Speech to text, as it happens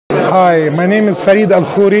Hi, my name is Farid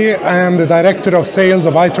Al-Khoury. I am the Director of Sales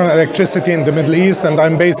of Itron Electricity in the Middle East, and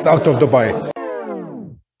I'm based out of Dubai.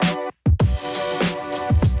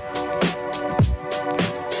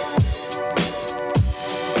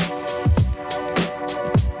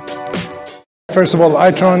 First of all,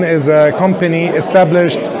 Itron is a company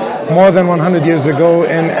established more than 100 years ago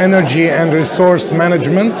in energy and resource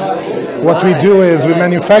management. What we do is we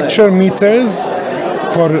manufacture meters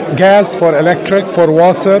for gas, for electric, for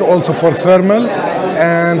water, also for thermal,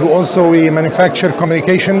 and also we manufacture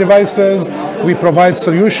communication devices. We provide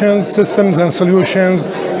solutions, systems and solutions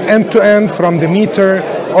end to end from the meter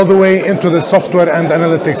all the way into the software and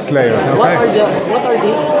analytics layer. Okay? What are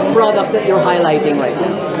the products that you're highlighting right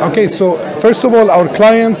now? Okay, so first of all, our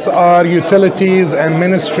clients are utilities and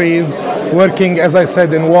ministries working, as I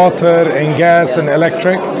said, in water, in gas, and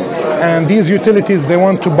electric. And these utilities, they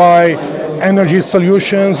want to buy energy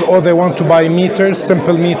solutions or they want to buy meters,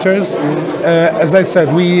 simple meters. As I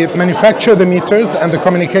said, we manufacture the meters and the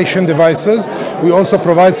communication devices. We also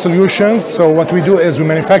provide solutions. So what we do is we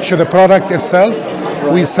manufacture the product itself.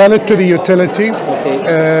 We sell it to the utility.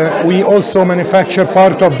 We also manufacture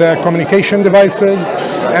part of the communication devices,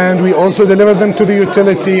 and we also deliver them to the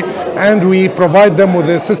utility, and we provide them with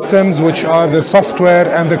the systems, which are the software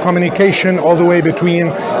and the communication all the way between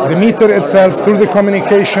the meter itself through the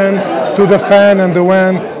communication, through the fan and the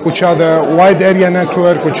WAN, which are the wide area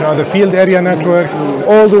network, which are the field area network,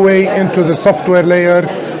 all the way into the software layer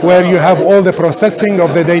where you have all the processing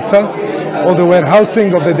of the data, all the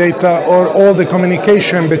warehousing of the data, or all the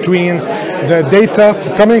communication between the data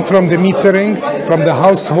coming from the metering, from the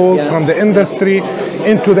household, from the industry,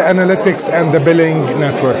 into the analytics and the billing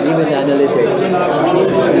network. Even the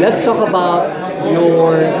analytics. Let's talk about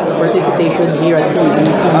your participation here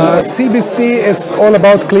at CBC. CBC, it's all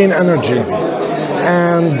about clean energy.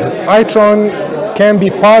 And Itron can be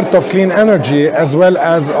part of clean energy as well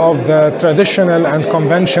as of the traditional and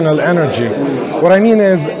conventional energy. What I mean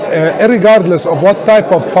is, regardless of what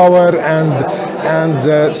type of power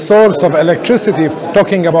and source of electricity,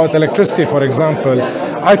 talking about electricity for example,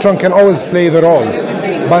 Itron can always play the role.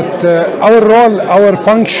 But our role, our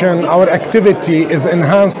function, our activity is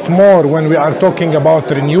enhanced more when we are talking about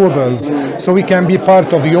renewables. So we can be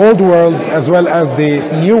part of the old world as well as the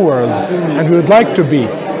new world. And we would like to be,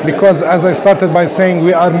 because as I started by saying,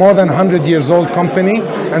 we are more than 100 years old company,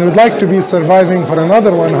 and we'd like to be surviving for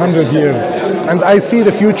another 100 years. And I see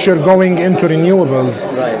the future going into renewables,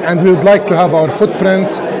 and we would like to have our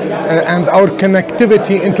footprint and our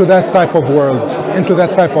connectivity into that type of world, into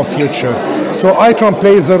that type of future. So Itron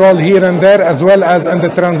plays a role here and there, as well as in the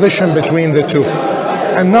transition between the two.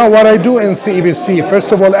 And now what I do in CEBC,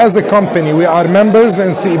 first of all, as a company, we are members in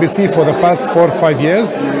CEBC for the past 4 or 5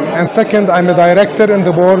 years. And second, I'm a director in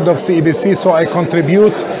the board of CEBC, so I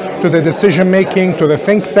contribute to the decision making, to the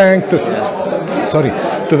think tank, to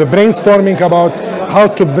the brainstorming about how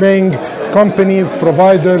to bring companies,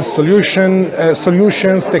 providers,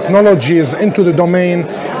 solutions, technologies into the domain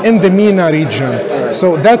in the MENA region.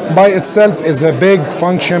 So that by itself is a big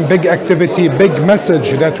function, big activity, big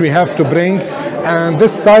message that we have to bring. And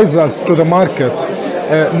this ties us to the market,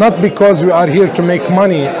 not because we are here to make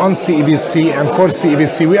money on CEBC and for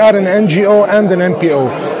CEBC. We are an NGO and an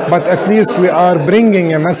NPO, but at least we are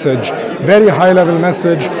bringing a message, very high level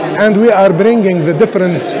message, and we are bringing the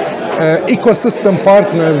different ecosystem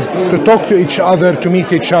partners to talk to each other, to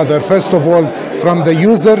meet each other. First of all, from the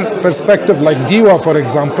user perspective, like DIWA, for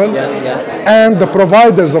example, and the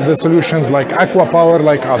providers of the solutions like Aqua Power,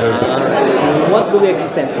 like others. What do we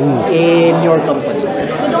expect in your company?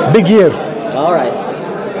 Big year. All right.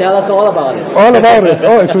 Tell us all about it. All about it.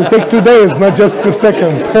 Oh, it will take 2 days, not just 2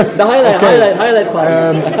 seconds. The highlight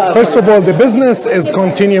part. First of all, the business is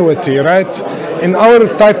continuity, right? In our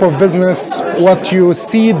type of business, what you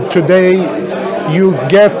seed today, you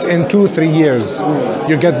get in 2-3 years.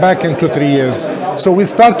 You get back in 2-3 years. So we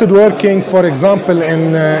started working, for example,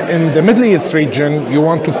 in the Middle East region. You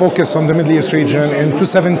want to focus on the Middle East region in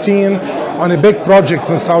 2017 on a big project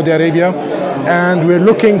in Saudi Arabia. And we're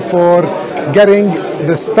looking for getting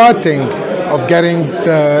the starting of getting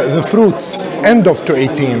the fruits end of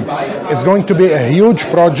 2018. It's going to be a huge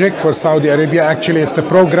project for Saudi Arabia. Actually, it's a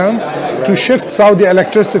program to shift Saudi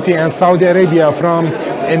electricity and Saudi Arabia from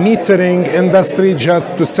a metering industry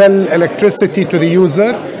just to sell electricity to the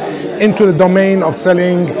user into the domain of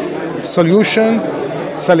selling solution,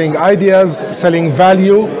 selling ideas, selling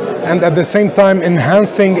value, and at the same time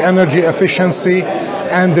enhancing energy efficiency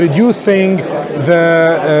and reducing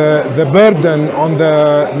the burden on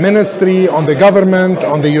the ministry, on the government,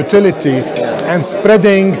 on the utility, and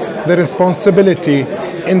spreading the responsibility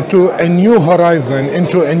into a new horizon,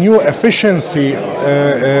 into a new efficiency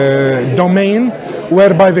domain,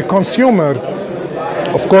 whereby the consumer,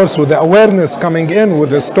 of course, with the awareness coming in with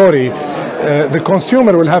the story, the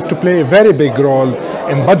consumer will have to play a very big role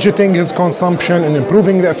in budgeting his consumption, in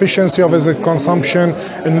improving the efficiency of his consumption,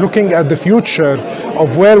 in looking at the future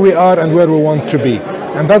of where we are and where we want to be.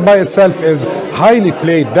 And that by itself is highly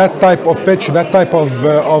played. That type of pitch, that type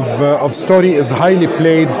of story is highly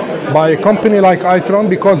played by a company like Itron,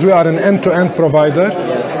 because we are an end-to-end provider,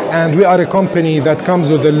 and we are a company that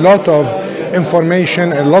comes with a lot of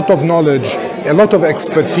information, a lot of knowledge, a lot of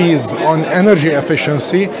expertise on energy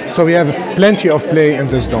efficiency, so we have plenty of play in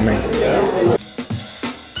this domain.